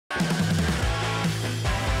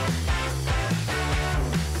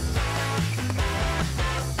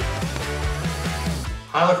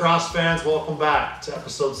Hi lacrosse fans, welcome back to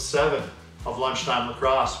episode 7 of Lunchtime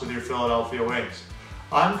Lacrosse with your Philadelphia Wings.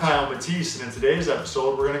 I'm Trevor Baptiste, and in today's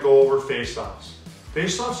episode we're going to go over faceoffs.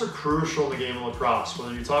 Faceoffs are crucial in the game of lacrosse,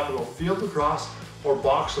 whether you talk about field lacrosse or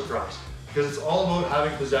box lacrosse, because it's all about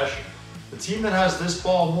having possession. The team that has this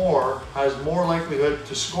ball more has more likelihood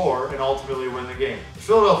to score and ultimately win the game. The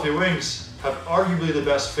Philadelphia Wings have arguably the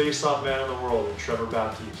best faceoff man in the world in Trevor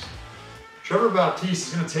Baptiste. Trevor Baptiste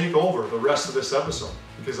is going to take over the rest of this episode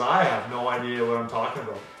because I have no idea what I'm talking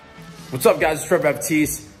about. What's up, guys? It's Trevor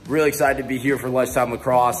Baptiste. Really excited to be here for Lunchtime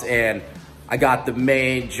Lacrosse, and I got the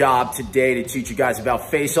main job today to teach you guys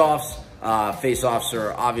about faceoffs. Faceoffs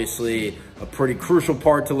are obviously a pretty crucial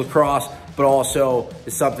part to lacrosse, but also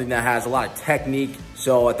is something that has a lot of technique.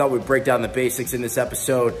 So I thought we'd break down the basics in this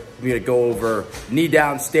episode. We're going to go over knee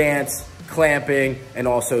down stance, clamping, and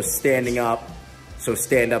also standing up. So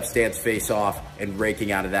stand up stance face off and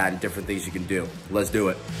raking out of that and different things you can do. Let's do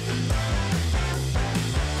it.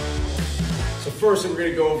 So first we're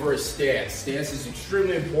gonna go over a stance. Stance is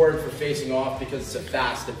extremely important for facing off because it's a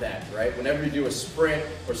fast event, right? Whenever you do a sprint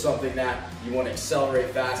or something that you want to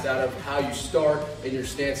accelerate fast out of, how you start in your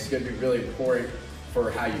stance is gonna be really important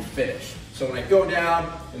for how you finish. So when I go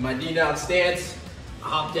down in my knee down stance, I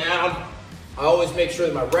hop down, I always make sure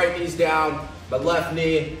that my right knee's down, my left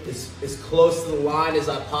knee is as close to the line as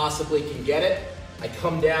I possibly can get it. I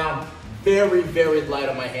come down very, very light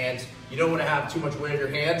on my hands. You don't want to have too much weight on your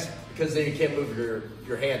hands because then you can't move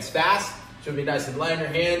your hands fast. So be nice and light on your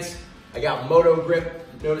hands. I got moto grip,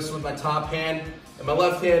 notice with my top hand. And my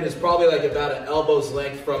left hand is probably like about an elbow's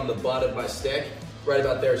length from the butt of my stick. Right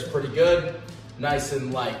about there is pretty good. Nice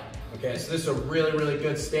and light. Okay, so this is a really, really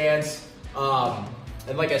good stance.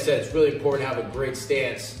 And like I said, it's really important to have a great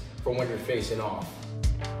stance from when you're facing off.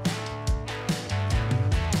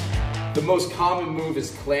 The most common move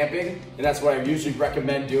is clamping, and that's what I usually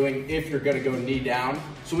recommend doing if you're gonna go knee down.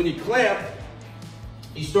 So when you clamp,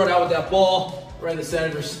 you start out with that ball right in the center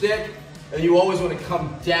of your stick, and you always wanna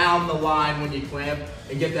come down the line when you clamp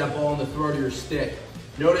and get that ball in the throat of your stick.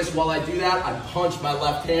 Notice while I do that, I punch my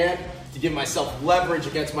left hand to give myself leverage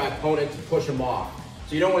against my opponent to push him off.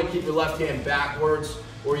 So you don't wanna keep your left hand backwards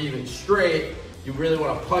or even straight. You really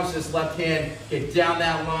want to punch this left hand, get down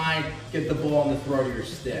that line, get the ball in the throat of your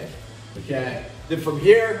stick, okay? Then from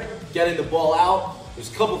here, getting the ball out,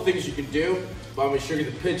 there's a couple things you can do, but I'm going to show you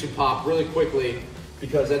the pinch and pop really quickly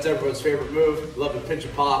because that's everyone's favorite move. Love to pinch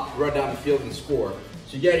and pop, run down the field and score.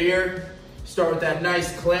 So you get here, start with that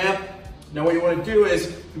nice clamp. Now what you want to do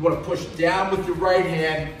is you want to push down with your right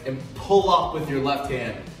hand and pull up with your left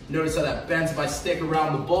hand. Notice how that bends my stick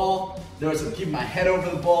around the ball. Notice I'm keeping my head over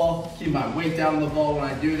the ball, keeping my weight down on the ball when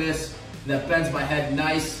I do this. And that bends my head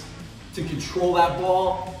nice to control that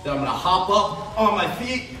ball. Then I'm gonna hop up on my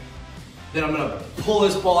feet. Then I'm gonna pull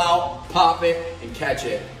this ball out, pop it, and catch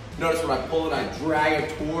it. Notice when I pull it, I drag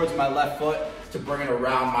it towards my left foot to bring it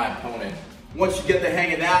around my opponent. Once you get the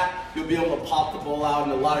hang of that, you'll be able to pop the ball out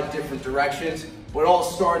in a lot of different directions. But it all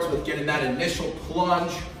starts with getting that initial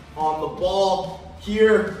plunge on the ball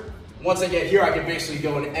here. Once I get here, I can basically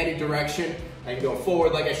go in any direction. I can go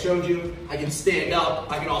forward like I showed you. I can stand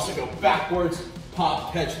up. I can also go backwards,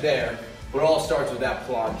 pop, catch there. But it all starts with that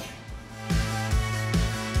plunge.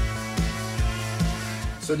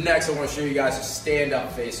 So next, I want to show you guys a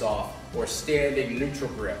stand-up face-off or standing neutral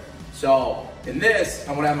grip. So in this,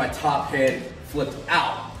 I want to have my top hand flipped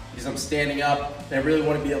out because I'm standing up and I really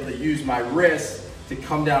want to be able to use my wrist to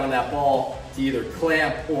come down on that ball to either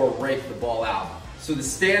clamp or rake the ball out. So the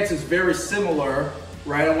stance is very similar,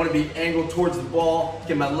 right? I want to be angled towards the ball,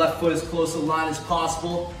 get my left foot as close to the line as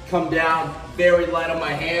possible, come down very light on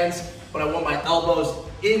my hands, but I want my elbows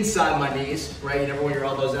inside my knees, right? You never want your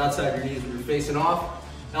elbows outside your knees when you're facing off.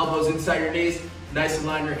 Elbows inside your knees, nice and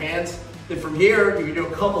light in your hands. Then from here, you can do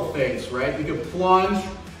a couple things, right? You can plunge,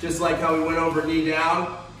 just like how we went over knee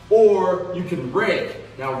down, or you can rake.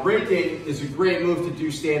 Now raking is a great move to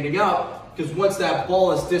do standing up, because once that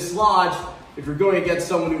ball is dislodged, if you're going against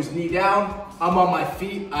someone who's knee down, I'm on my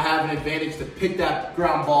feet, I have an advantage to pick that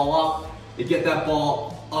ground ball up and get that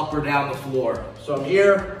ball up or down the floor. So I'm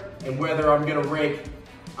here, and whether I'm gonna rake,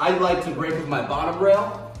 I like to rake with my bottom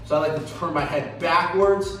rail, so I like to turn my head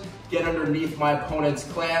backwards, get underneath my opponent's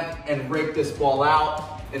clamp, and rake this ball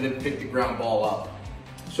out, and then pick the ground ball up.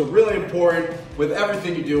 So really important with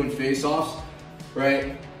everything you do in face-offs,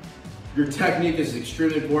 right? Your technique is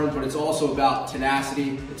extremely important, but it's also about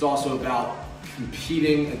tenacity. It's also about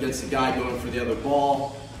competing against the guy going for the other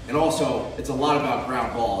ball. And also, it's a lot about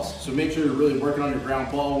ground balls. So make sure you're really working on your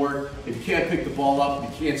ground ball work. If you can't pick the ball up, you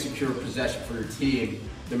can't secure possession for your team,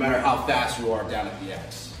 no matter how fast you are down at the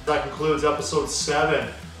X. that concludes episode 7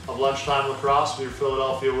 of Lunchtime Lacrosse with your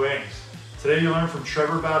Philadelphia Wings. Today you learned from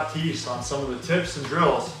Trevor Baptiste on some of the tips and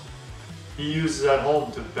drills he uses at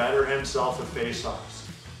home to better himself at faceoffs.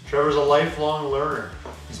 Trevor's a lifelong learner.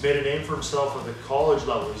 He's made a name for himself at the college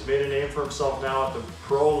level. He's made a name for himself now at the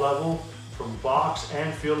pro level from box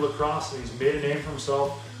and field lacrosse, and he's made a name for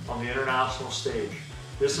himself on the international stage.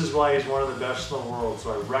 This is why he's one of the best in the world,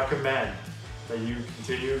 so I recommend that you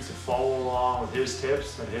continue to follow along with his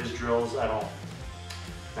tips and his drills at home.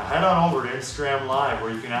 Now head on over to Instagram Live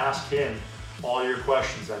where you can ask him all your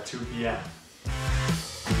questions at 2 p.m.